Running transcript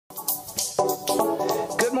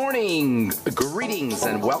morning, greetings,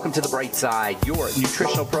 and welcome to The Bright Side, your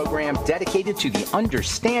nutritional program dedicated to the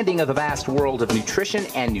understanding of the vast world of nutrition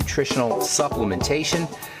and nutritional supplementation.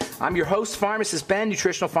 I'm your host, Pharmacist Ben,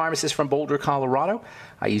 nutritional pharmacist from Boulder, Colorado.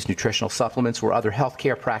 I use nutritional supplements where other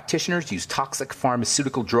healthcare practitioners use toxic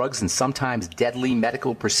pharmaceutical drugs and sometimes deadly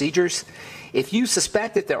medical procedures. If you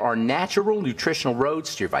suspect that there are natural nutritional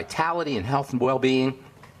roads to your vitality and health and well-being,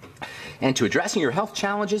 and to addressing your health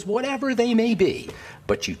challenges, whatever they may be,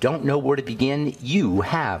 but you don't know where to begin, you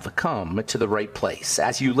have come to the right place.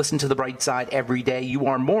 As you listen to The Bright Side every day, you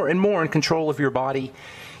are more and more in control of your body.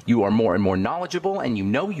 You are more and more knowledgeable, and you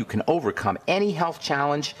know you can overcome any health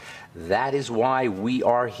challenge. That is why we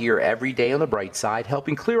are here every day on The Bright Side,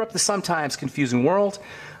 helping clear up the sometimes confusing world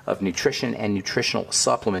of nutrition and nutritional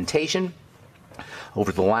supplementation.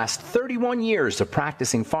 Over the last 31 years of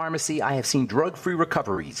practicing pharmacy, I have seen drug-free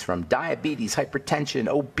recoveries from diabetes, hypertension,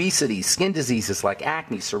 obesity, skin diseases like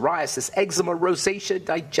acne, psoriasis, eczema, rosacea,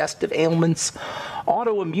 digestive ailments,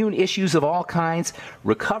 autoimmune issues of all kinds,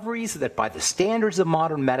 recoveries that by the standards of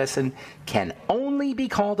modern medicine can only be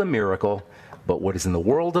called a miracle, but what is in the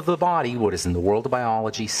world of the body, what is in the world of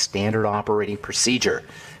biology, standard operating procedure.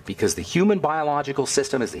 Because the human biological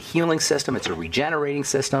system is a healing system, it's a regenerating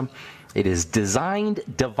system. It is designed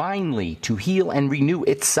divinely to heal and renew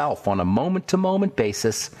itself on a moment-to-moment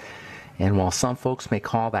basis. And while some folks may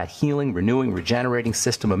call that healing, renewing, regenerating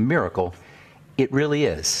system a miracle, it really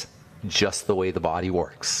is just the way the body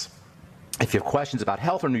works. If you have questions about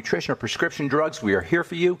health or nutrition or prescription drugs, we are here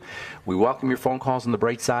for you. We welcome your phone calls on The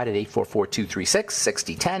Bright Side at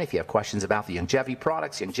 844-236-6010. If you have questions about the longevity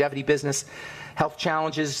products, longevity business, health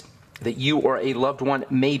challenges that you or a loved one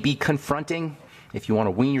may be confronting, if you want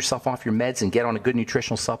to wean yourself off your meds and get on a good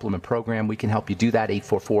nutritional supplement program, we can help you do that.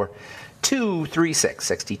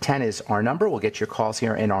 844-236-6010 is our number. We'll get your calls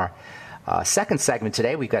here in our second segment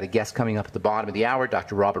today. We've got a guest coming up at the bottom of the hour,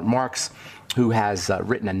 Dr. Robert Marks, who has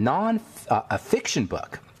written a fiction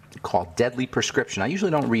book called Deadly Prescription. I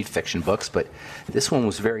usually don't read fiction books, but this one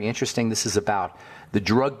was very interesting. This is about the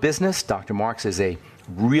drug business. Dr. Marks is a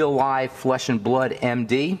real live flesh and blood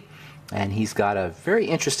MD, and he's got a very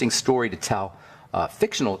interesting story to tell.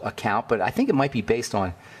 Fictional account, but I think it might be based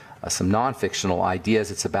on some non-fictional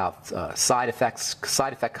ideas. It's about side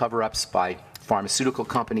effect cover-ups by pharmaceutical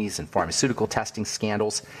companies and pharmaceutical testing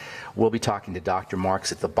scandals. We'll be talking to Dr.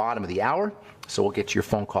 Marks at the bottom of the hour, so we'll get to your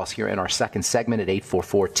phone calls here in our second segment at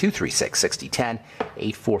 844-236-6010,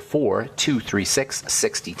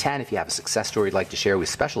 844-236-6010. If you have a success story you'd like to share, we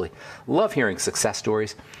especially love hearing success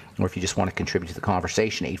stories. Or if you just want to contribute to the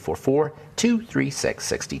conversation,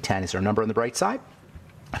 844-236-6010 is our number on The Bright Side.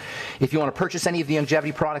 If you want to purchase any of the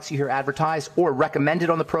longevity products you hear advertised or recommended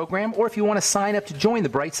on the program, or if you want to sign up to join the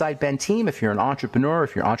Bright Side Ben team, if you're an entrepreneur,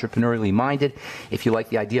 if you're entrepreneurially minded, if you like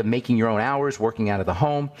the idea of making your own hours, working out of the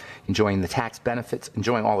home, enjoying all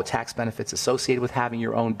the tax benefits associated with having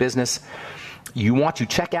your own business, you want to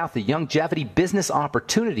check out the longevity business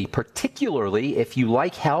opportunity, particularly if you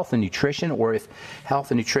like health and nutrition, or if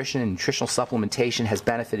health and nutrition and nutritional supplementation has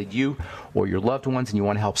benefited you or your loved ones and you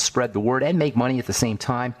want to help spread the word and make money at the same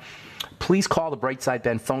time. Please call the Bright Side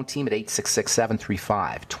Ben phone team at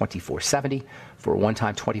 866-735-2470. For a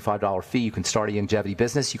one-time $25 fee, you can start a longevity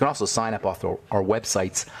business. You can also sign up off our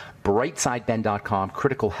websites, brightsideben.com,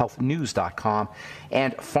 criticalhealthnews.com,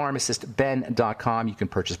 and pharmacistben.com. You can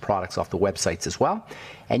purchase products off the websites as well.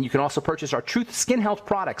 And you can also purchase our Truth Skin Health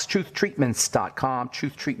products, truthtreatments.com,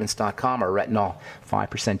 truthtreatments.com, our retinol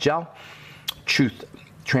 5% gel, Truth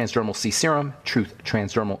Transdermal C Serum, Truth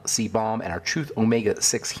Transdermal C Balm, and our Truth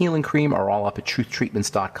Omega-6 Healing Cream are all up at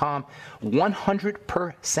truthtreatments.com.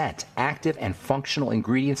 100% active and functional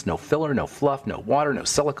ingredients, no filler, no fluff, no water, no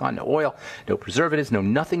silicone, no oil, no preservatives, no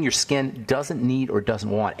nothing your skin doesn't need or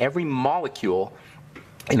doesn't want. Every molecule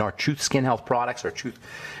in our Truth Skin Health products, our Truth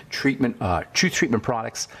Treatment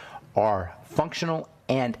products are functional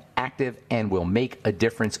and active and will make a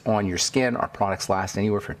difference on your skin. Our products last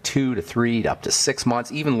anywhere from 2 to 3 to up to 6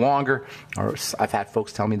 months, even longer. Or I've had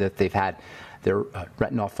folks tell me that they've had their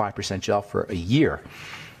retinol 5% gel for a year.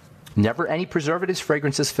 Never any preservatives,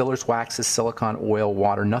 fragrances, fillers, waxes, silicone, oil,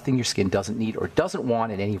 water, nothing your skin doesn't need or doesn't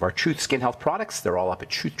want in any of our Truth Skin Health products. They're all up at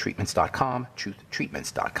truthtreatments.com,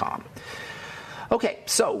 truthtreatments.com. Okay,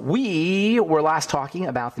 so we were last talking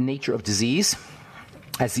about the nature of disease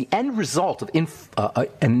as the end result of an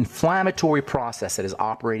inflammatory process that is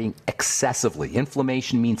operating excessively.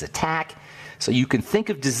 Inflammation means attack, so you can think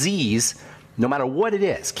of disease no matter what it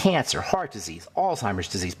is: cancer, heart disease, Alzheimer's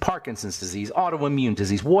disease, Parkinson's disease, autoimmune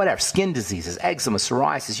disease, whatever, skin diseases, eczema,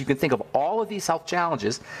 psoriasis. You can think of all of these health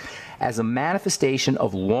challenges as a manifestation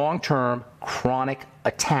of long-term chronic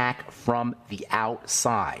attack from the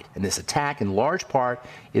outside. And this attack, in large part,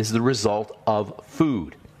 is the result of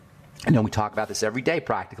food. I know we talk about this every day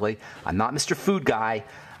practically. I'm not Mr. Food Guy.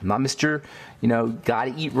 I'm not Mr. Got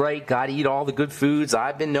to eat right, got to eat all the good foods.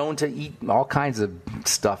 I've been known to eat all kinds of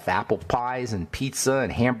stuff, apple pies and pizza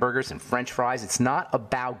and hamburgers and French fries. It's not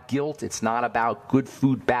about guilt. It's not about good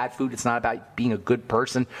food, bad food. It's not about being a good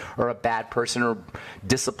person or a bad person or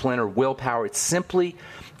discipline or willpower. It simply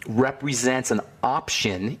represents an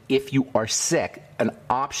option if you are sick, an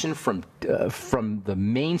option from the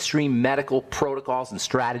mainstream medical protocols and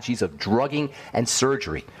strategies of drugging and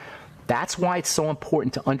surgery. That's why it's so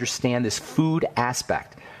important to understand this food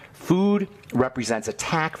aspect. Food represents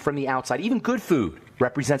attack from the outside. Even good food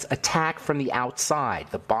represents attack from the outside.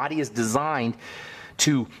 The body is designed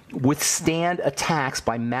to withstand attacks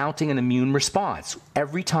by mounting an immune response.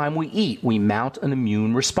 Every time we eat, we mount an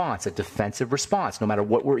immune response, a defensive response, no matter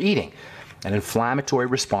what we're eating. An inflammatory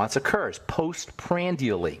response occurs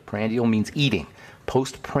postprandially. Prandial means eating.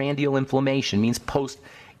 Postprandial inflammation means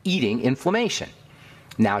post-eating inflammation.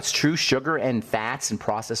 Now, it's true sugar and fats and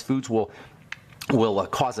processed foods will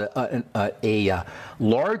cause a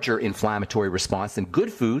larger inflammatory response than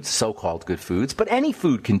good foods, so-called good foods, but any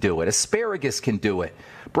food can do it. Asparagus can do it.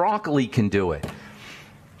 Broccoli can do it.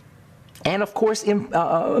 And, of course,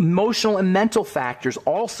 emotional and mental factors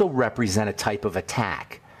also represent a type of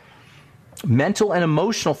attack. Mental and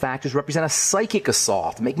emotional factors represent a psychic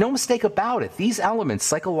assault. Make no mistake about it. These elements,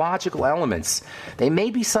 psychological elements, they may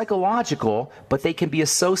be psychological, but they can be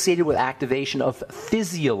associated with activation of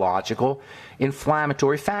physiological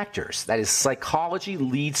inflammatory factors. That is, psychology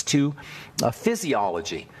leads to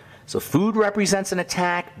physiology. So food represents an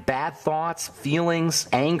attack, bad thoughts, feelings,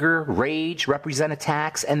 anger, rage represent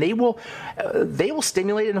attacks, and they will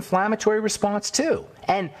stimulate an inflammatory response too.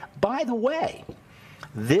 And by the way,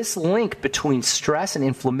 this link between stress and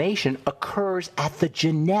inflammation occurs at the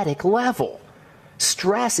genetic level.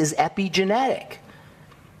 Stress is epigenetic.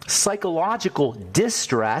 Psychological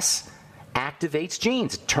distress activates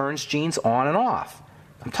genes, it turns genes on and off.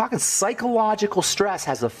 I'm talking psychological stress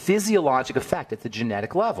has a physiologic effect at the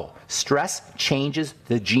genetic level. Stress changes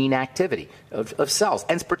the gene activity of cells,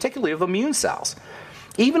 and particularly of immune cells.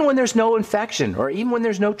 Even when there's no infection or even when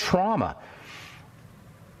there's no trauma,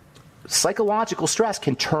 psychological stress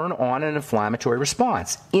can turn on an inflammatory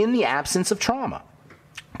response in the absence of trauma.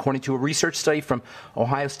 According to a research study from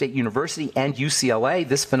Ohio State University and UCLA,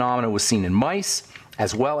 this phenomenon was seen in mice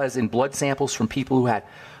as well as in blood samples from people who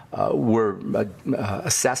were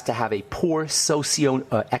assessed to have a poor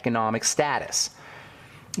socioeconomic status.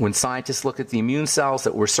 When scientists looked at the immune cells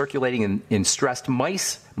that were circulating in stressed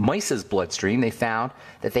mice's bloodstream, they found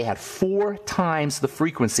that they had 4 times the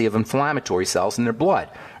frequency of inflammatory cells in their blood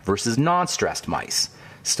versus non-stressed mice.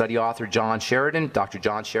 Study author Dr.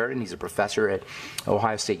 John Sheridan, he's a professor at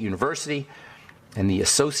Ohio State University and the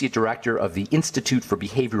associate director of the Institute for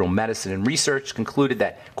Behavioral Medicine and Research, concluded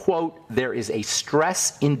that, quote, there is a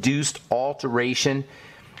stress-induced alteration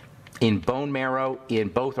in bone marrow in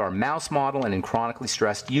both our mouse model and in chronically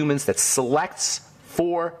stressed humans that selects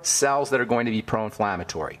for cells that are going to be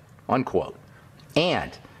pro-inflammatory, unquote.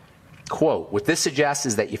 And, quote, what this suggests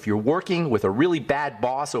is that if you're working with a really bad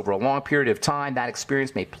boss over a long period of time, that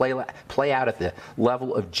experience may play out at the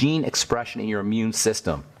level of gene expression in your immune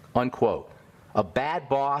system, unquote. A bad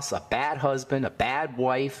boss, a bad husband, a bad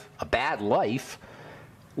wife, a bad life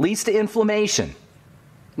leads to inflammation.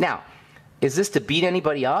 Now, is this to beat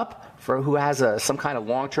anybody up for who has some kind of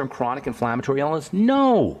long-term chronic inflammatory illness?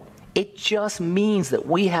 No. It just means that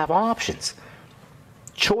we have options,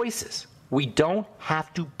 choices. We don't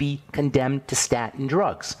have to be condemned to statin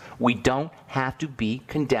drugs. We don't have to be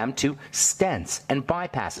condemned to stents and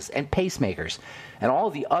bypasses and pacemakers and all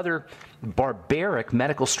the other barbaric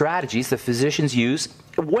medical strategies that physicians use,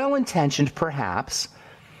 well-intentioned perhaps,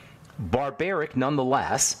 barbaric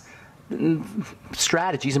nonetheless,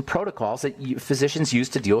 strategies and protocols that physicians use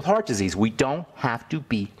to deal with heart disease. We don't have to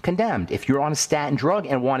be condemned. If you're on a statin drug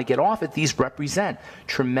and want to get off it, these represent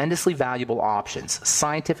tremendously valuable options,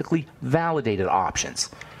 scientifically validated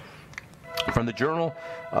options. From the journal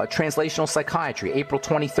Translational Psychiatry, April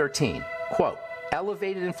 2013, quote,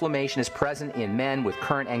 elevated inflammation is present in men with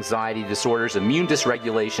current anxiety disorders. Immune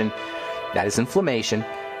dysregulation, that is inflammation,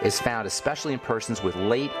 is found especially in persons with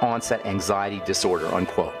late-onset anxiety disorder,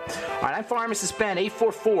 unquote. All right, I'm Pharmacist Ben.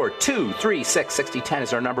 844-236-6010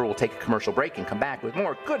 is our number. We'll take a commercial break and come back with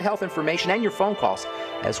more good health information and your phone calls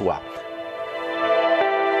as well.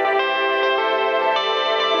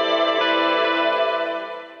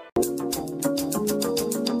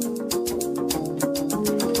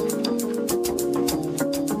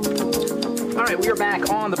 right, we are back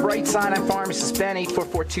on the bright side. I'm Pharmacist Ben.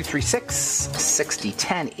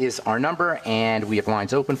 844-236-6010 is our number, and we have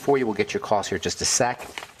lines open for you. We'll get your calls here in just a sec.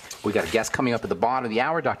 We got a guest coming up at the bottom of the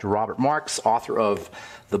hour, Dr. Robert Marks, author of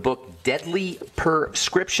the book Deadly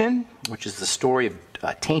Prescription, which is the story of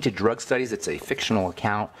tainted drug studies. It's a fictional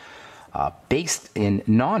account based in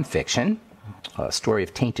nonfiction, a story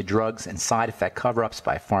of tainted drugs and side effect cover-ups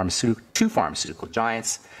by two pharmaceutical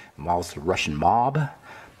giants. Involves the Russian mob.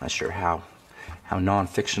 Not sure how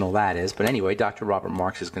non-fictional that is. But anyway, Dr. Robert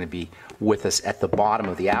Marks is going to be with us at the bottom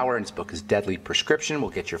of the hour, and his book is Deadly Prescription.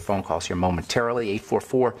 We'll get your phone calls here momentarily.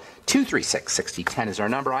 844-236-6010 is our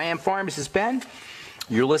number. I am Pharmacist Ben.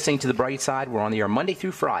 You're listening to The Bright Side. We're on the air Monday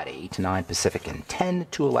through Friday, 8 to 9 Pacific and 10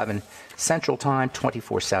 to 11 Central Time,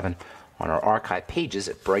 24/7 on our archive pages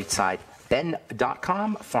at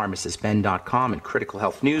brightsideben.com, pharmacistben.com, and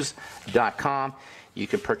criticalhealthnews.com. You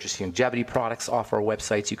can purchase longevity products off our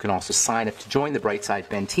websites. You can also sign up to join the Brightside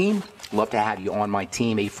Ben team. Love to have you on my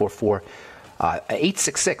team.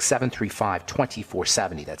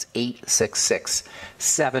 866-735-2470. That's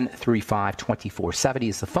 866-735-2470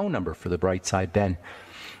 is the phone number for the Brightside Ben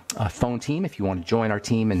phone team. If you want to join our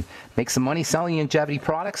team and make some money selling longevity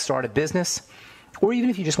products, start a business, or even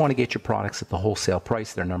if you just want to get your products at the wholesale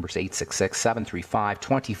price, their number is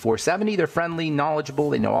 866-735-2470. They're friendly, knowledgeable.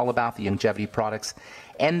 They know all about the longevity products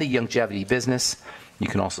and the longevity business. You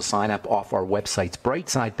can also sign up off our websites,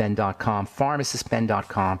 brightsideben.com,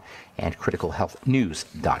 pharmacistben.com, and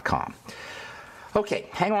criticalhealthnews.com. Okay,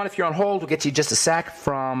 hang on if you're on hold. We'll get to you just a sec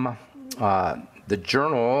from the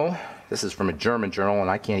journal. This is from a German journal, and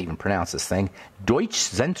I can't even pronounce this thing. Deutsche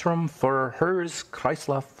Zentrum für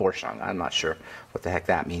Herzkreislaufforschung. I'm not sure what the heck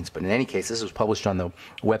that means, but in any case, this was published on the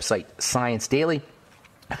website Science Daily.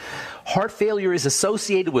 Heart failure is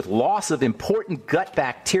associated with loss of important gut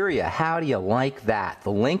bacteria. How do you like that?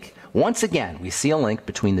 The link, once again, we see a link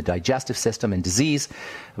between the digestive system and disease.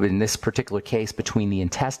 In this particular case, between the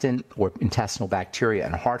intestine or intestinal bacteria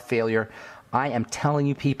and heart failure. I am telling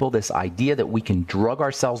you, people, this idea that we can drug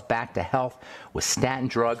ourselves back to health with statin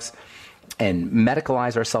drugs and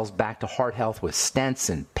medicalize ourselves back to heart health with stents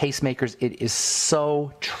and pacemakers, it is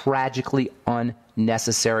so tragically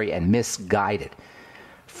unnecessary and misguided.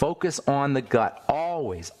 Focus on the gut.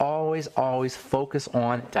 Always, always, always focus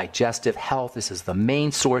on digestive health. This is the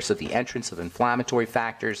main source of the entrance of inflammatory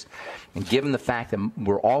factors. And given the fact that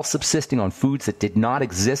we're all subsisting on foods that did not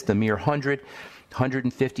exist a mere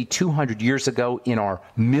 150, 200 years ago in our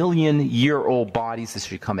million-year-old bodies, this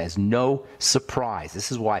should come as no surprise.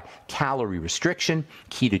 This is why calorie restriction,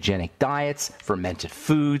 ketogenic diets, fermented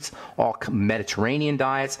foods, all Mediterranean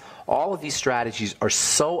diets, all of these strategies are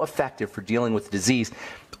so effective for dealing with disease.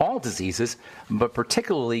 All diseases, but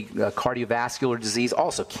particularly cardiovascular disease,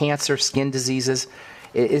 also cancer, skin diseases.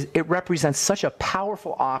 It represents such a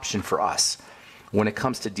powerful option for us when it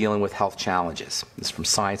comes to dealing with health challenges. This is from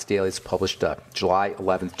Science Daily. It's published July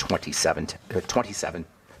 11th,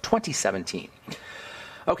 2017.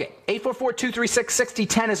 Okay,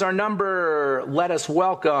 844-236-6010 is our number. Let us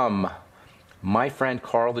welcome my friend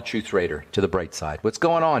Carl, the Truth Raider, to the bright side. What's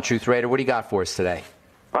going on, Truth Raider? What do you got for us today?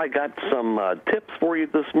 I got some tips for you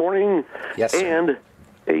this morning. Yes, sir. And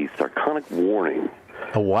a sardonic warning.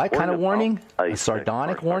 A what kind of warning? A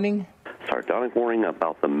sardonic warning? Sardonic warning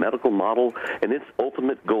about the medical model and its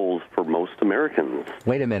ultimate goals for most Americans.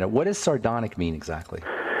 Wait a minute. What does sardonic mean exactly?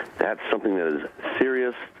 That's something that is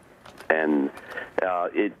serious, and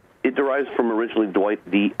it derives from originally Dwight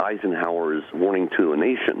D. Eisenhower's warning to a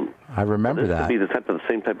nation. I remember that. This would be the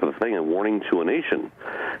same type of thing, a warning to a nation.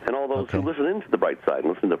 And all those who listen into the bright side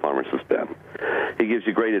and listen to Pharmacist Ben, he gives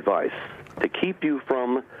you great advice to keep you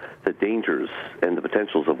from the dangers and the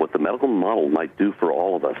potentials of what the medical model might do for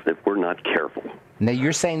all of us if we're not careful. Now,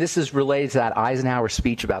 you're saying this is related to that Eisenhower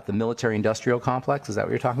speech about the military-industrial complex? Is that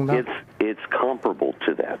what you're talking about? It's comparable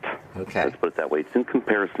to that. Okay. Let's put it that way. It's in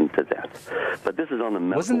comparison to that. But this is on the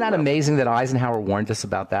medical Wasn't that level. amazing that Eisenhower warned us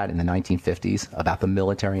about that in the 1950s, about the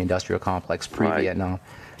military-industrial complex pre-Vietnam?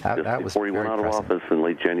 Right. That was before he went out of office in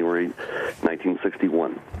late January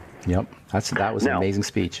 1961. Yep. That was an amazing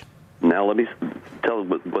speech. Now, let me tell you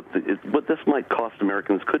what this might cost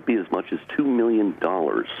Americans could be as much as $2 million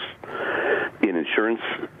in insurance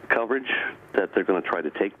coverage that they're going to try to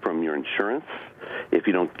take from your insurance if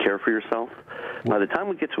you don't care for yourself. By the time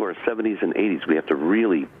we get to our 70s and 80s, we have to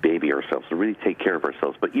really baby ourselves, to really take care of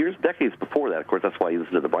ourselves. But decades before that, of course, that's why you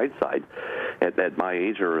listen to the bright side. At my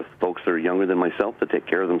age, or folks that are younger than myself, to take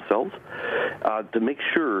care of themselves, to make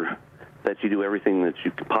sure that you do everything that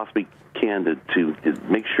you possibly can to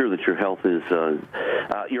make sure that your health is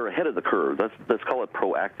you're ahead of the curve. Let's call it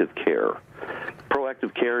proactive care.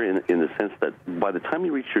 Proactive care in the sense that by the time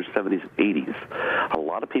you reach your 70s and 80s, a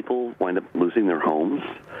lot of people wind up losing their homes.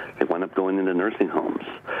 They wind up going into nursing homes.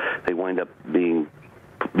 They wind up being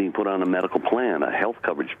put on a medical plan, a health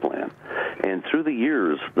coverage plan. And through the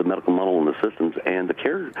years, the medical model and the systems and the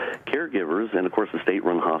caregivers and, of course, the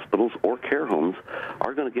state-run hospitals or care homes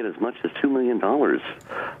are going to get as much as $2 million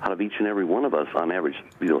out of each and every one of us on average,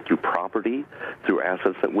 through property, through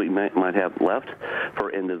assets that we might have left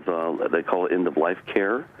for they call it end-of-life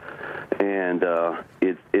care. And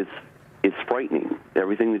it's frightening.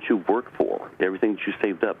 Everything that you've worked for, everything that you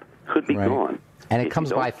saved up could be gone. And it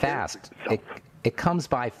comes by fast. It comes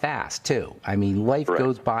by fast, too. I mean, life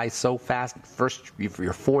goes by so fast. First,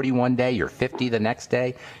 you're 40 one day, you're 50 the next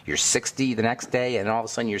day, you're 60 the next day, and all of a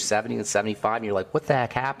sudden you're 70 and 75, and you're like, what the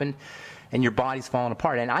heck happened? And your body's falling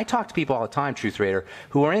apart. And I talk to people all the time, Truth Raider,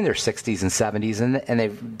 who are in their 60s and 70s, and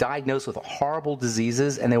they've diagnosed with horrible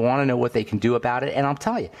diseases, and they want to know what they can do about it. And I'll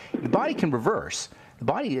tell you, the body can reverse. The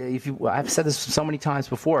body, I've said this so many times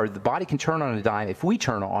before, the body can turn on a dime if we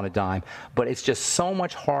turn on a dime, but it's just so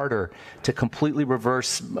much harder to completely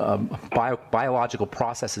reverse biological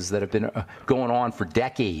processes that have been going on for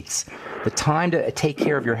decades. The time to take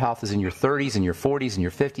care of your health is in your 30s and your 40s and your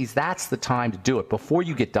 50s. That's the time to do it before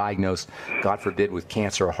you get diagnosed, God forbid, with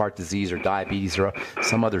cancer or heart disease or diabetes or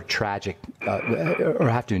some other tragic, or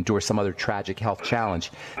have to endure some other tragic health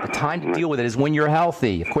challenge. The time to deal with it is when you're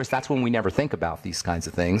healthy. Of course, that's when we never think about these kinds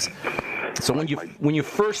of things. So when you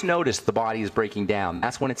first notice the body is breaking down,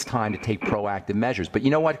 that's when it's time to take proactive measures. But you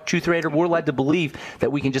know what, Truth Raider, we're led to believe that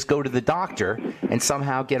we can just go to the doctor and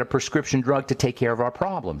somehow get a prescription drug to take care of our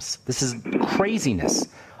problems. This is craziness.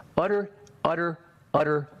 Utter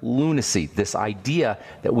lunacy, this idea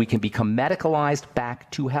that we can become medicalized back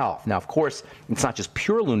to health. Now, of course, it's not just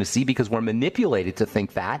pure lunacy because we're manipulated to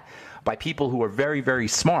think that by people who are very, very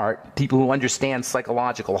smart, people who understand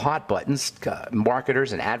psychological hot buttons,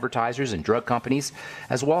 marketers and advertisers and drug companies,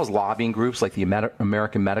 as well as lobbying groups like the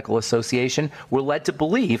American Medical Association. We're led to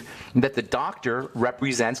believe that the doctor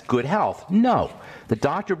represents good health. No, the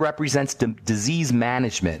doctor represents disease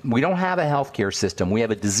management. We don't have a healthcare system. We have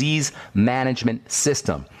a disease management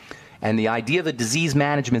system. And the idea of a disease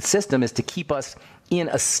management system is to keep us in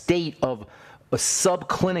a state of a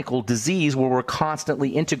subclinical disease where we're constantly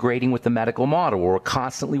integrating with the medical model, where we're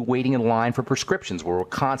constantly waiting in line for prescriptions, where we're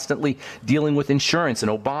constantly dealing with insurance and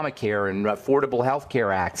Obamacare and Affordable Health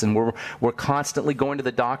Care Acts, and we're constantly going to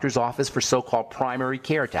the doctor's office for so-called primary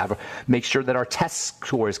care to make sure that our test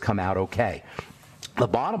scores come out okay. The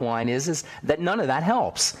bottom line is that none of that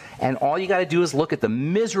helps. And all you got to do is look at the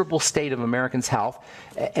miserable state of Americans' health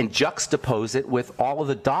and juxtapose it with all of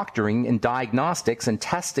the doctoring and diagnostics and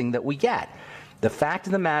testing that we get. The fact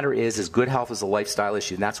of the matter is good health is a lifestyle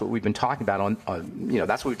issue, and that's what we've been talking about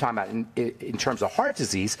that's what we're talking about in terms of heart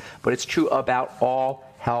disease, but it's true about all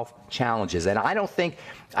health challenges. And I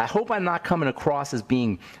hope I'm not coming across as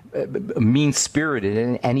being mean-spirited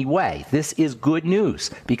in any way. This is good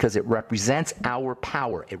news because it represents our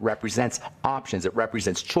power. It represents options. It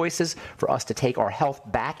represents choices for us to take our health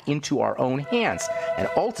back into our own hands. And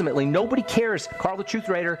ultimately, nobody cares, Carl the Truth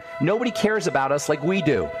Raider, nobody cares about us like we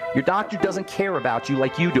do. Your doctor doesn't care about you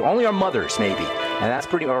like you do. Only our mothers, maybe. And that's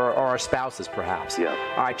or our spouses, perhaps. Yeah.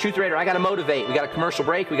 All right, Truth Raider, I got to motivate. We got a commercial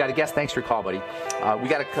break. We got a guest. Thanks for your call, buddy.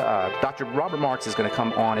 Dr. Robert Marks is going to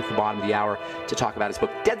come on at the bottom of the hour to talk about his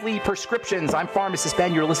book, Deadly Prescriptions. I'm Pharmacist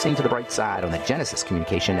Ben. You're listening to The Bright Side on the Genesis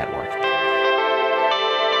Communication Network.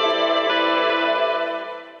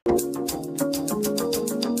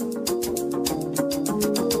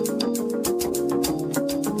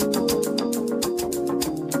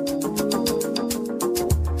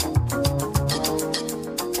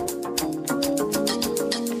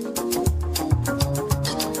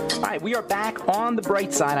 We are back on the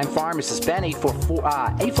bright side. I'm Pharmacist Ben.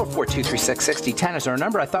 844-236-6010 is our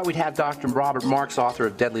number. I thought we'd have Dr. Robert Marks, author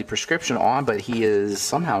of Deadly Prescription, on, but he is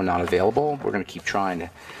somehow not available. We're going to keep trying to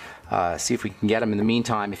see if we can get him. In the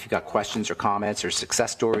meantime, if you've got questions or comments or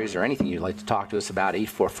success stories or anything you'd like to talk to us about,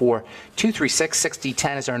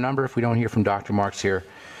 844-236-6010 is our number. If we don't hear from Dr. Marks here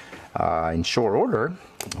in short order,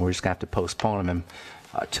 we're just going to have to postpone him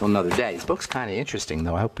till another day. His book's kind of interesting,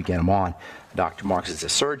 though. I hope we get him on. Dr. Marks is a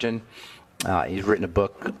surgeon. He's written a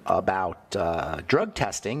book about drug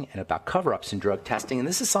testing and about cover-ups in drug testing, and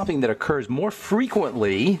this is something that occurs more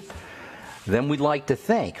frequently than we'd like to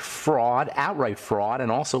think. Fraud, outright fraud,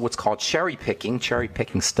 and also what's called cherry-picking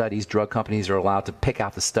studies. Drug companies are allowed to pick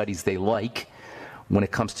out the studies they like when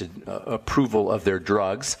it comes to approval of their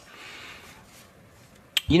drugs.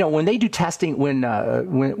 When they do testing, when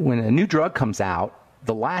a new drug comes out,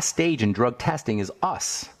 the last stage in drug testing is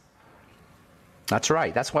us. That's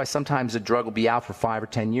right. That's why sometimes a drug will be out for 5 or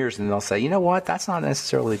 10 years, and they'll say, you know what, that's not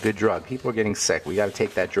necessarily a good drug. People are getting sick. We got to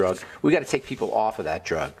take that drug. We got to take people off of that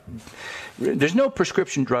drug. There's no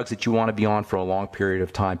prescription drugs that you want to be on for a long period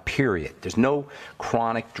of time, period. There's no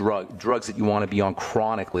chronic drugs that you want to be on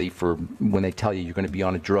chronically for when they tell you you're going to be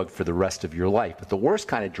on a drug for the rest of your life. But the worst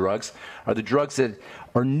kind of drugs are the drugs that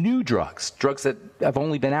are new drugs that have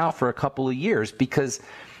only been out for a couple of years, because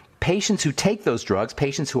patients who take those drugs,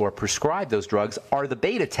 patients who are prescribed those drugs, are the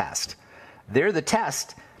beta test. They're the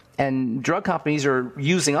test, and drug companies are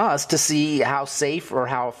using us to see how safe or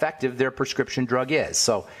how effective their prescription drug is.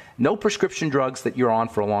 So no prescription drugs that you're on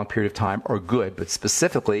for a long period of time are good, but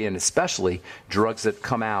specifically and especially drugs that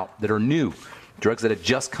come out that are new, drugs that have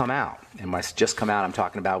just come out. And by just come out, I'm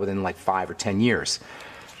talking about within like 5 or 10 years.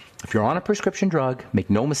 If you're on a prescription drug,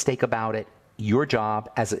 make no mistake about it, your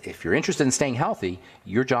job, if you're interested in staying healthy,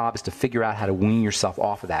 your job is to figure out how to wean yourself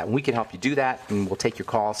off of that. And we can help you do that, and we'll take your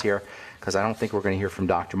calls here, because I don't think we're going to hear from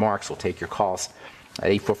Dr. Marks. We'll take your calls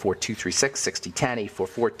at 844-236-6010,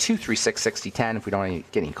 844-236-6010. If we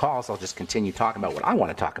don't get any calls, I'll just continue talking about what I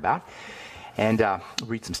want to talk about and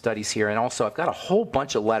read some studies here. And also, I've got a whole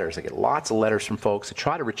bunch of letters. I get lots of letters from folks. I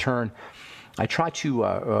try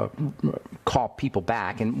to call people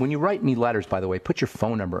back. And when you write me letters, by the way, put your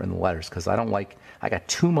phone number in the letters, because I got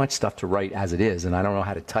too much stuff to write as it is, and I don't know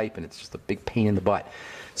how to type, and it's just a big pain in the butt.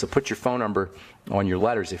 So put your phone number on your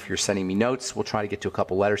letters if you're sending me notes. We'll try to get to a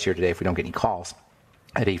couple letters here today if we don't get any calls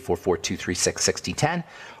at 844-236-6010.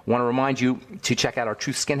 Want to remind you to check out our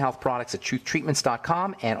Truth Skin Health products at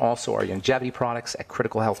truthtreatments.com, and also our longevity products at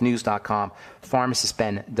criticalhealthnews.com,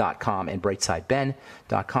 pharmacistben.com, and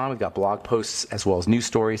brightsideben.com. We've got blog posts as well as news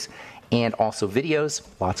stories and also videos,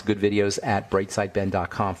 lots of good videos at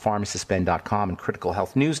brightsideben.com, pharmacistben.com, and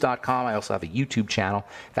criticalhealthnews.com. I also have a YouTube channel.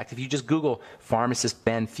 In fact, if you just Google pharmacist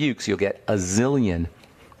Ben Fuchs, you'll get a zillion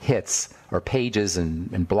hits or pages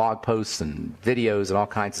and blog posts and videos and all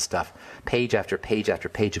kinds of stuff, page after page after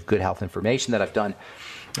page of good health information that I've done,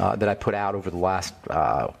 that I put out over the last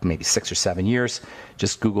maybe 6 or 7 years.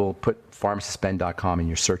 Just Google, put pharmacistben.com in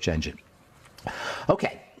your search engine.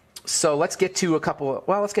 Okay, so let's get to a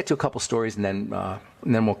couple stories, and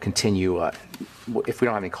then we'll continue. If we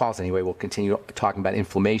don't have any calls anyway, we'll continue talking about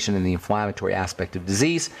inflammation and the inflammatory aspect of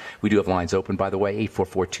disease. We do have lines open, by the way,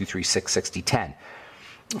 844-236-6010.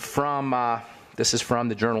 This is from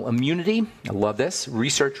the journal Immunity. I love this.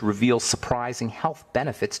 Research reveals surprising health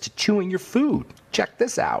benefits to chewing your food. Check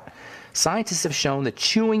this out. Scientists have shown that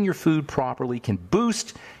chewing your food properly can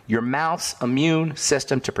boost your mouth's immune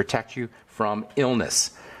system to protect you from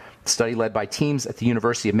illness. A study led by teams at the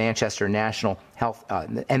University of Manchester National Health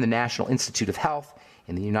and the National Institute of Health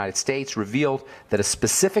in the United States revealed that a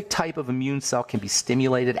specific type of immune cell can be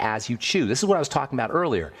stimulated as you chew. This is what I was talking about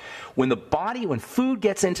earlier. When food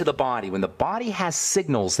gets into the body, when the body has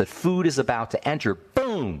signals that food is about to enter,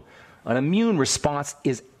 boom, an immune response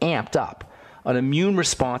is amped up. An immune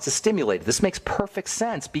response is stimulated. This makes perfect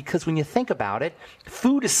sense, because when you think about it,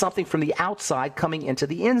 food is something from the outside coming into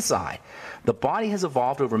the inside. The body has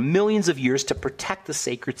evolved over millions of years to protect the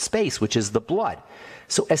sacred space, which is the blood.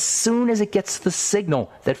 So as soon as it gets the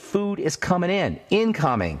signal that food is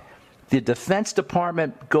incoming, the Defense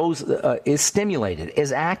Department is stimulated,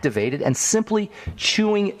 is activated, and simply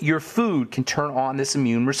chewing your food can turn on this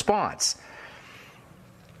immune response.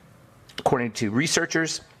 According to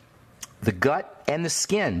researchers, the gut and the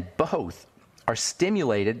skin both are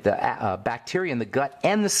stimulated. The bacteria in the gut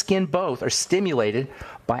and the skin both are stimulated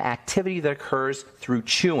by activity that occurs through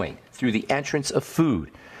chewing, through the entrance of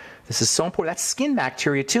food. This is so important. That's skin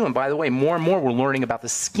bacteria too. And by the way, more and more we're learning about the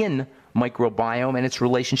skin microbiome and its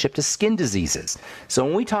relationship to skin diseases. So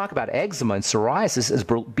when we talk about eczema and psoriasis as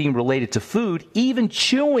being related to food, even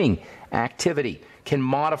chewing activity can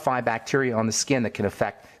modify bacteria on the skin that can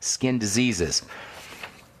affect skin diseases.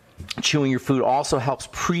 Chewing your food also helps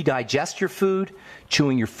pre-digest your food.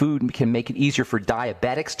 Chewing your food can make it easier for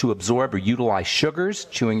diabetics to absorb or utilize sugars.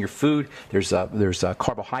 Chewing your food, there's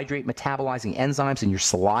carbohydrate metabolizing enzymes in your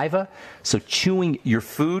saliva. So chewing your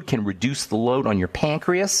food can reduce the load on your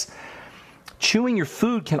pancreas. Chewing your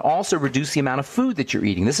food can also reduce the amount of food that you're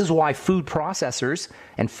eating. This is why food processors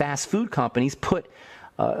and fast food companies put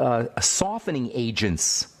softening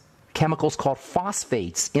agents, chemicals called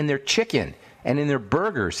phosphates, in their chicken and in their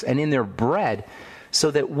burgers and in their bread,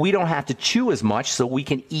 so that we don't have to chew as much, so we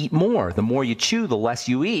can eat more. The more you chew, the less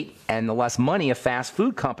you eat, and the less money a fast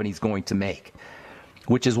food company is going to make.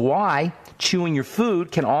 Which is why chewing your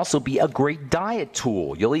food can also be a great diet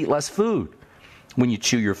tool. You'll eat less food. when you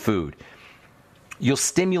chew your food. You'll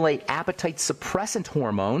stimulate appetite suppressant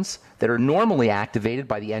hormones that are normally activated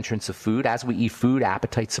by the entrance of food. As we eat food,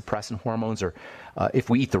 appetite suppressant hormones are, if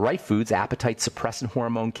we eat the right foods, appetite suppressant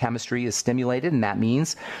hormone chemistry is stimulated, and that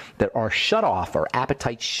means that our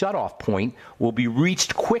appetite shutoff point will be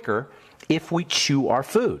reached quicker if we chew our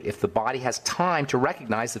food. If the body has time to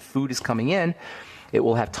recognize that food is coming in, it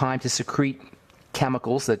will have time to secrete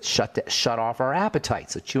chemicals that shut off our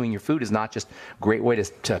appetite. So chewing your food is not just a great way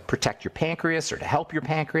to protect your pancreas or to help your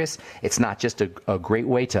pancreas. It's not just a great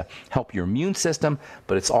way to help your immune system,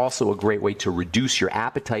 but it's also a great way to reduce your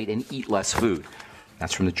appetite and eat less food.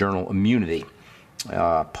 That's from the journal Immunity,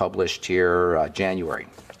 published here January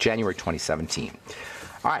 2017.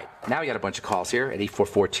 All right, now we got a bunch of calls here at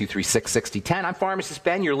 844-236-6010. I'm Pharmacist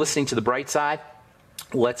Ben. You're listening to The Bright Side.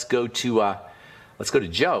 Let's go to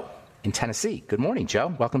Joe in Tennessee. Good morning,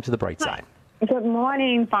 Joe. Welcome to The Bright Side. Good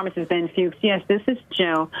morning, Pharmacist Ben Fuchs. Yes, this is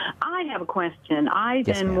Joe. I have a question. I've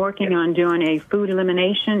been working on doing a food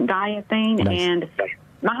elimination diet thing, Nice. And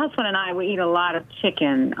my husband and I, we eat a lot of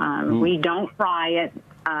chicken. We don't fry it.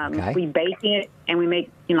 We bake it, and we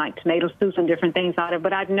make like tomato soups and different things out of it.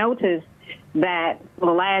 But I've noticed that for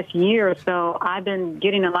the last year or so, I've been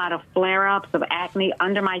getting a lot of flare-ups of acne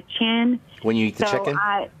under my chin. When you eat the chicken?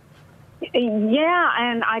 Yeah,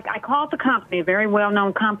 and I called the company, a very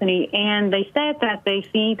well-known company, and they said that they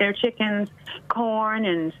feed their chickens corn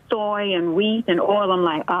and soy and wheat and oil. I'm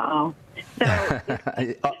like, uh-oh. So,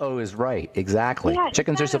 uh-oh is right, exactly. Yeah,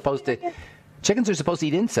 chickens are supposed to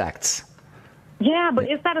eat insects. Yeah,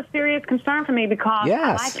 but is that a serious concern for me? Because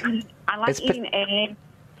Yes. I like eating eggs.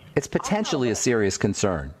 It's potentially a serious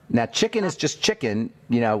concern. Now, chicken is just chicken.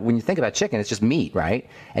 You know, when you think about chicken, it's just meat, right?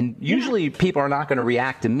 And usually people are not going to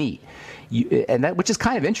react to meat, which is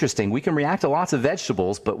kind of interesting. We can react to lots of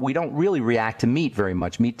vegetables, but we don't really react to meat very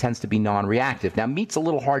much. Meat tends to be non-reactive. Now, meat's a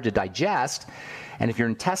little hard to digest, and if your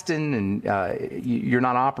intestine and you're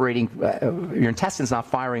not operating, your intestine's not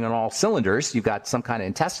firing on all cylinders, you've got some kind of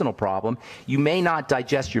intestinal problem, you may not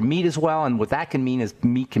digest your meat as well, and what that can mean is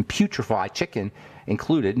meat can putrefy, chicken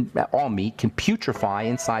included, all meat can putrefy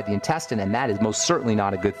inside the intestine, and that is most certainly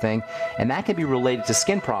not a good thing, and that can be related to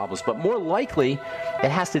skin problems, but more likely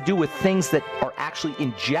it has to do with things that are actually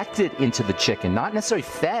injected into the chicken, not necessarily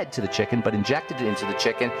fed to the chicken, but injected into the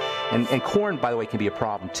chicken, and corn, by the way, can be a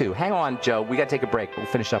problem too. Hang on, Joe, we got to take a break. We'll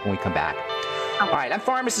finish up when we come back. All right, I'm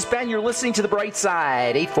Pharmacist Ben. You're listening to The Bright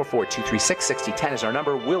Side. 844-236-6010 is our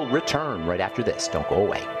number. We'll return right after this. Don't go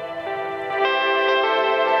away.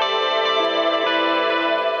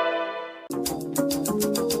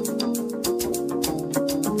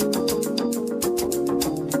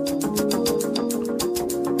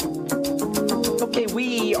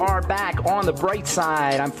 Back on The Bright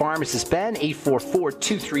Side. I'm Pharmacist Ben.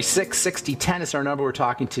 844-236-6010 is our number. We're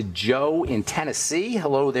talking to Joe in Tennessee.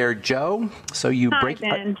 Hello there, Joe. So you Hi,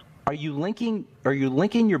 Ben. Are you linking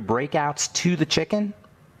your breakouts to the chicken?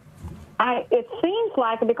 It seems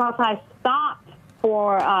like it because I stopped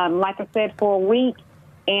for, like I said, for a week,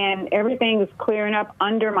 and everything is clearing up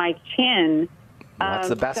under my chin. Well, that's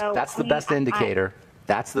the best. That's the best indicator.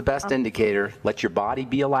 That's the best indicator. Let your body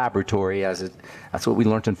be a laboratory. That's what we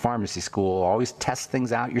learned in pharmacy school. Always test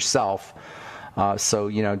things out yourself. So,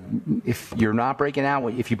 you know, if you're not breaking out,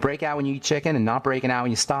 if you break out when you eat chicken and not breaking out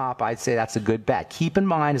when you stop, I'd say that's a good bet. Keep in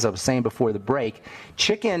mind, as I was saying before the break,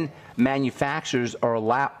 chicken manufacturers are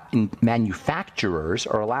allowed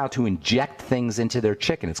to inject things into their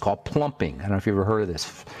chicken. It's called plumping. I don't know if you've ever heard of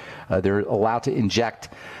this. They're allowed to inject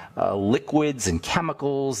liquids and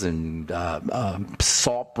chemicals and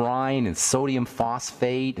salt brine and sodium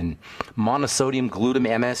phosphate and monosodium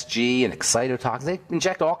glutamate MSG and excitotoxins. They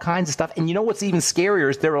inject all kinds of stuff. And you know what's even scarier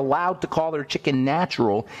is they're allowed to call their chicken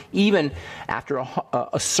natural even after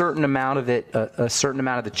a certain amount of it. A certain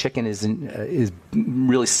amount of the chicken is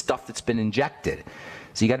really stuff that's been injected.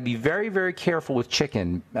 So you got to be very, very careful with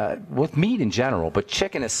chicken, with meat in general, but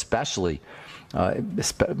chicken especially.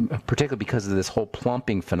 Particularly because of this whole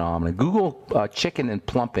plumping phenomenon. Google chicken and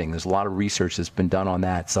plumping. There's a lot of research that's been done on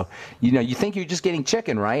that. So, you know, you think you're just getting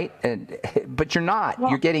chicken, right? But you're not. Well,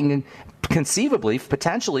 you're getting conceivably,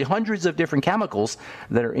 potentially, hundreds of different chemicals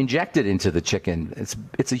that are injected into the chicken.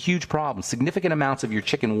 It's a huge problem. Significant amounts of your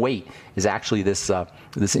chicken weight is actually this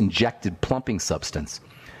injected plumping substance.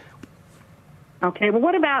 Okay, well,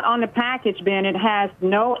 what about on the package, Ben? It has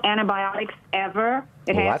no antibiotics ever.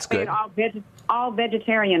 It has that's good. All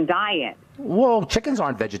vegetarian diet. Well, chickens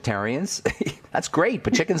aren't vegetarians. That's great,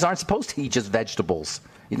 but chickens aren't supposed to eat just vegetables.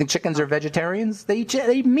 You think chickens are vegetarians? They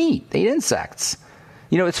eat meat. They eat insects.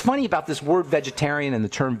 You know, it's funny about this word vegetarian and the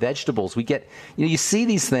term vegetables. We get, you see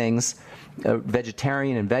these things,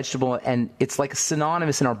 vegetarian and vegetable, and it's like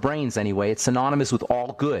synonymous in our brains anyway. It's synonymous with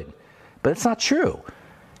all good. But it's not true.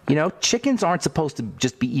 You know, chickens aren't supposed to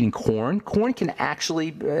just be eating corn. Corn can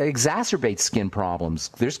actually exacerbate skin problems.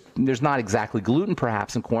 There's not exactly gluten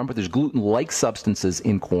perhaps in corn, but there's gluten-like substances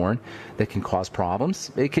in corn that can cause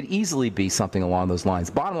problems. It could easily be something along those lines.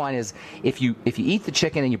 Bottom line is, if you eat the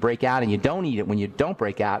chicken and you break out and you don't eat it when you don't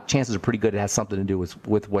break out, chances are pretty good it has something to do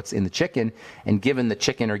with what's in the chicken. And given the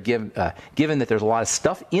chicken, or given that there's a lot of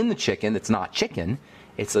stuff in the chicken that's not chicken,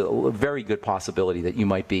 it's a very good possibility that you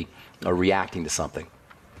might be reacting to something.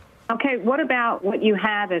 Okay, what about what you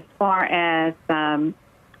have as far as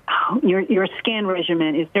your skin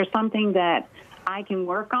regimen? Is there something that I can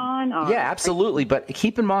work on? Or? Yeah, absolutely. But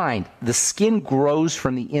keep in mind, the skin grows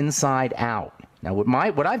from the inside out. Now,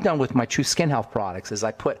 what I've done with my True Skin Health products is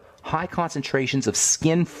I put high concentrations of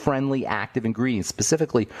skin-friendly active ingredients,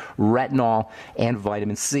 specifically retinol and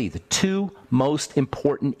vitamin C, the two most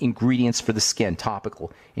important ingredients for the skin,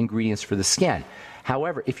 topical ingredients for the skin.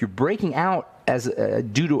 However, if you're breaking out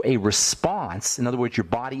due to a response, in other words, your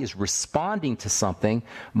body is responding to something,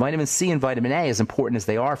 vitamin C and vitamin A, as important as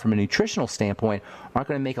they are from a nutritional standpoint, aren't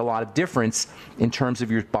going to make a lot of difference in terms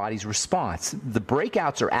of your body's response. The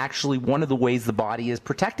breakouts are actually one of the ways the body is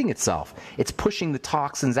protecting itself. It's pushing the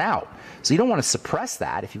toxins out. So you don't want to suppress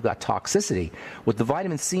that if you've got toxicity. What the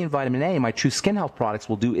vitamin C and vitamin A, my True Skin Health products,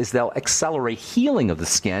 will do is they'll accelerate healing of the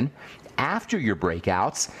skin after your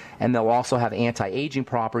breakouts, and they'll also have anti-aging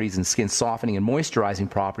properties and skin softening and moisturizing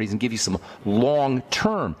properties and give you some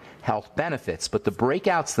long-term health benefits. But the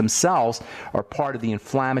breakouts themselves are part of the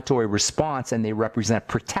inflammatory response, and they represent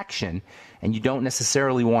protection, and you don't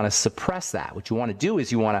necessarily want to suppress that. What you want to do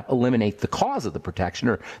is you want to eliminate the cause of the protection,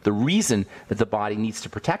 or the reason that the body needs to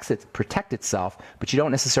protect itself, but you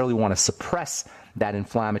don't necessarily want to suppress that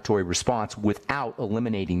inflammatory response without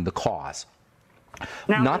eliminating the cause.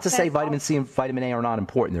 Now, not to say vitamin C and vitamin A are not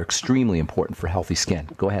important. They're extremely important for healthy skin.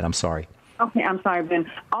 Go ahead. I'm sorry. Okay, I'm sorry,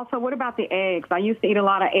 Ben. Also, what about the eggs? I used to eat a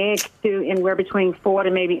lot of eggs, too, anywhere between 4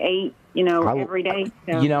 to maybe 8, every day.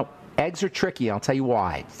 So. Eggs are tricky. I'll tell you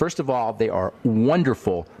why. First of all, they are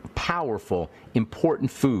wonderful, powerful,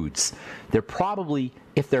 important foods. They're probably,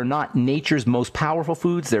 if they're not nature's most powerful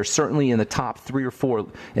foods, they're certainly in the top 3 or 4,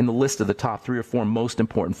 in the list of the top 3 or 4 most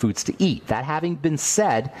important foods to eat. That having been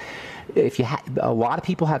said, a lot of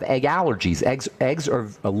people have egg allergies. Eggs are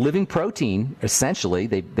a living protein, essentially.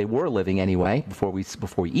 They were living anyway before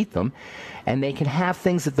we eat them, and they can have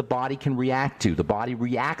things that the body can react to. The body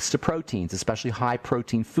reacts to proteins, especially high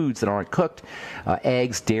protein foods that aren't cooked,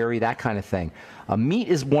 eggs, dairy, that kind of thing. Meat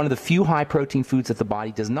is one of the few high protein foods that the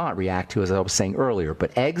body does not react to, as I was saying earlier.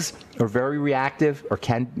 But eggs are very reactive, or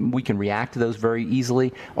we can react to those very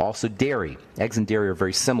easily. Also dairy. Eggs and dairy are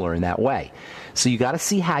very similar in that way. So you got to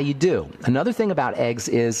see how you do. Another thing about eggs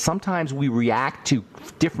is sometimes we react to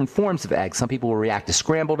different forms of eggs. Some people will react to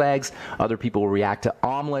scrambled eggs. Other people will react to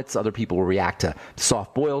omelets. Other people will react to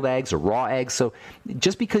soft-boiled eggs or raw eggs. So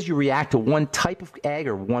just because you react to one type of egg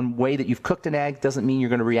or one way that you've cooked an egg doesn't mean you're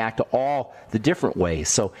going to react to all the different ways.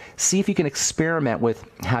 So see if you can experiment with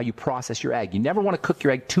how you process your egg. You never want to cook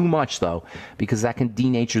your egg too much, though, because that can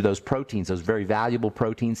denature those proteins, those very valuable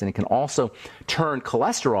proteins, and it can also turn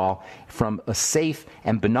cholesterol from a safe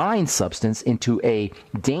and benign substance into a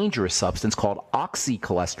dangerous substance called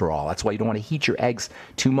oxycholesterol. That's why you don't want to heat your eggs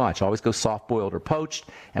too much. Always go soft-boiled or poached,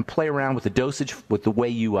 and play around with the dosage, with the way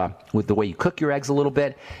you cook your eggs a little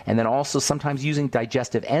bit, and then also sometimes using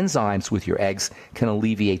digestive enzymes with your eggs can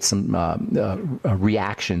alleviate some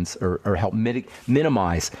reactions or help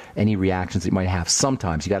minimize any reactions that you might have.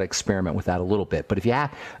 Sometimes you got to experiment with that a little bit. But if you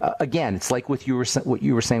have, again, it's like what you were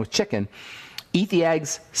saying with chicken. Eat the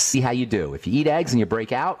eggs, see how you do. If you eat eggs and you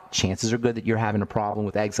break out, chances are good that you're having a problem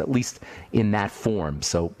with eggs, at least in that form.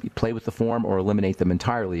 So you play with the form or eliminate them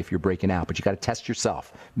entirely if you're breaking out. But you got to test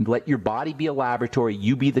yourself. Let your body be a laboratory.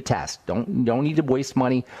 You be the test. Don't need to waste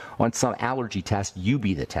money on some allergy test. You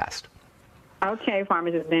be the test. Okay,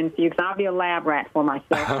 Pharmacist Ben Fuchs. I'll be a lab rat for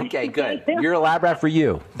myself. Okay, good. You're a lab rat for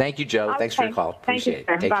you. Thank you, Joe. Okay. Thanks for your call. Appreciate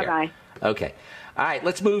it. Take Bye-bye. Care. Okay. All right,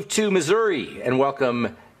 let's move to Missouri and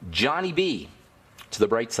welcome Johnny B. to the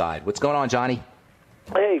bright side. What's going on, Johnny?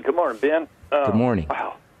 Hey, good morning, Ben. Good morning.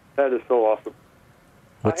 Wow, that is so awesome.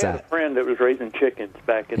 I had a friend that was raising chickens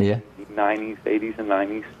back in the 90s, 80s, and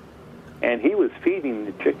 90s, and he was feeding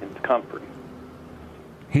the chickens comfrey.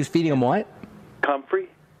 He was feeding them what? Comfrey.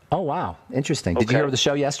 Oh, wow. Interesting. Did you hear the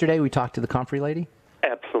show yesterday? We talked to the comfrey lady?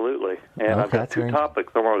 Absolutely. And I've got 2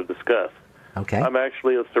 topics I want to discuss. Okay. I'm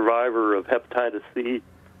actually a survivor of hepatitis C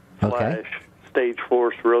 / stage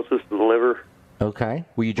 4 cirrhosis of the liver. Okay.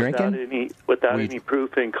 Were you drinking? Without any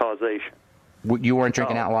proof in causation. You weren't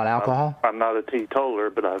drinking a lot of alcohol? I'm not a teetotaler,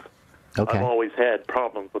 but I've always had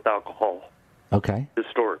problems with alcohol. Okay.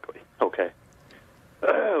 Historically. Okay.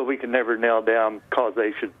 We can never nail down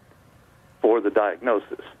causation for the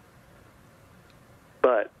diagnosis.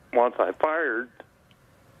 But once I fired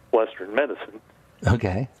Western medicine,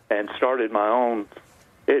 and started my own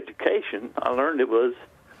education, I learned it was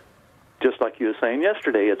just like you were saying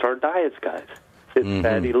yesterday. It's our diets, guys. It's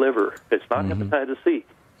fatty liver. It's not hepatitis C.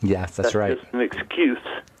 Yes, that's right. Just an excuse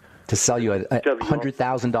to sell you a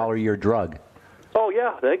 $100,000 a year drug. Oh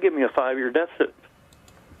yeah, they'd give me a 5-year death sentence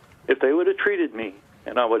if they would have treated me,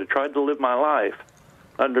 and I would have tried to live my life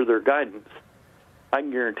under their guidance. I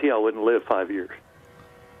can guarantee I wouldn't live 5 years.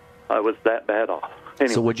 I was that bad off.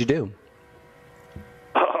 Anyway. So what'd you do?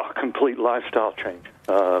 Complete lifestyle change.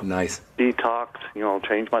 Nice. Detox,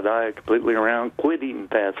 change my diet completely around. Quit eating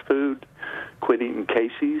fast food. Quit eating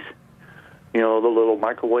Casey's. The little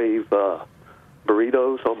microwave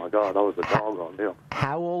burritos. Oh, my God, I was a dog on them.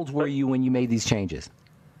 How old were you when you made these changes?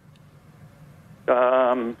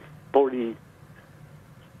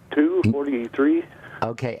 42, 43.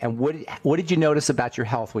 Okay, and what did you notice about your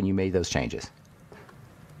health when you made those changes?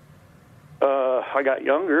 I got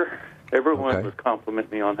younger. Everyone was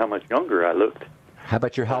complimenting me on how much younger I looked. How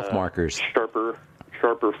about your health markers? Sharper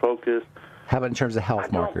focus. How about in terms of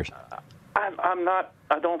health markers?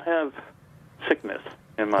 I don't have sickness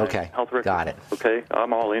in my health record. Got it. Okay,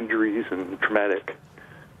 I'm all injuries and traumatic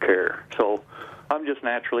care. So I'm just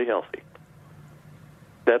naturally healthy.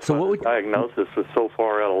 That's why the diagnosis was so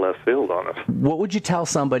far out of left field on us. What would you tell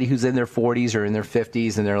somebody who's in their 40s or in their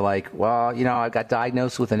 50s and they're like, well, I got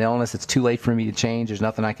diagnosed with an illness. It's too late for me to change. There's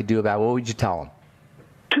nothing I could do about it. What would you tell them?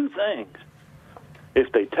 2 things.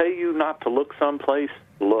 If they tell you not to look someplace,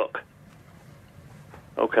 look.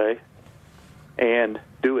 Okay? And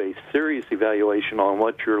do a serious evaluation on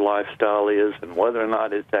what your lifestyle is and whether or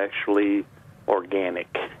not it's actually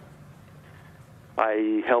organic.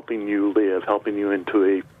 i.e. helping you live, helping you into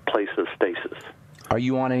a place of stasis. Are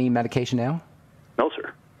you on any medication now? No,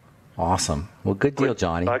 sir. Awesome. Well, good deal,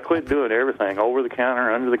 Johnny. I quit doing everything, over the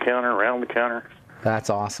counter, under the counter, around the counter.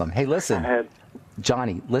 That's awesome. Hey, listen,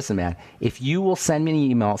 Johnny, listen, man. If you will send me an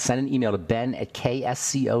email, send an email to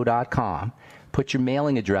ben@ksco.com, put your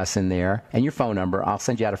mailing address in there and your phone number, I'll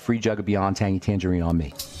send you out a free jug of Beyond Tangy Tangerine on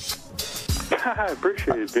me. I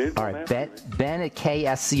appreciate it, dude. All right,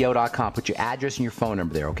 ben@ksco.com. Put your address and your phone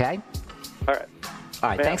number there, okay? All right. All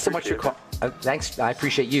right, thanks so much for your call. Thanks, I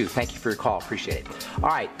appreciate you. Thank you for your call. Appreciate it. All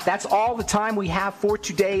right, that's all the time we have for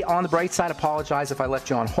today on The Bright Side. Apologize if I left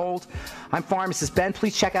you on hold. I'm Pharmacist Ben.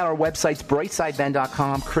 Please check out our websites,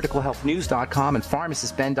 brightsideben.com, criticalhealthnews.com, and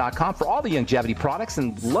pharmacistben.com for all the longevity products,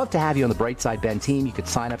 and love to have you on the Bright Side Ben team. You could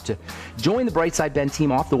sign up to join the Bright Side Ben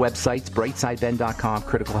team off the websites, brightsideben.com,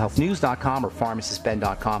 criticalhealthnews.com, or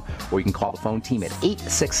pharmacistben.com, or you can call the phone team at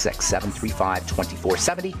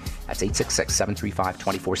 866-735-2470. That's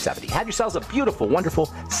 866-735-2470. Have yourselves a beautiful, wonderful,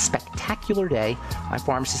 spectacular day. I'm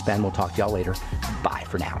Pharmacist Ben. We'll talk to y'all later. Bye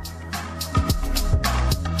for now.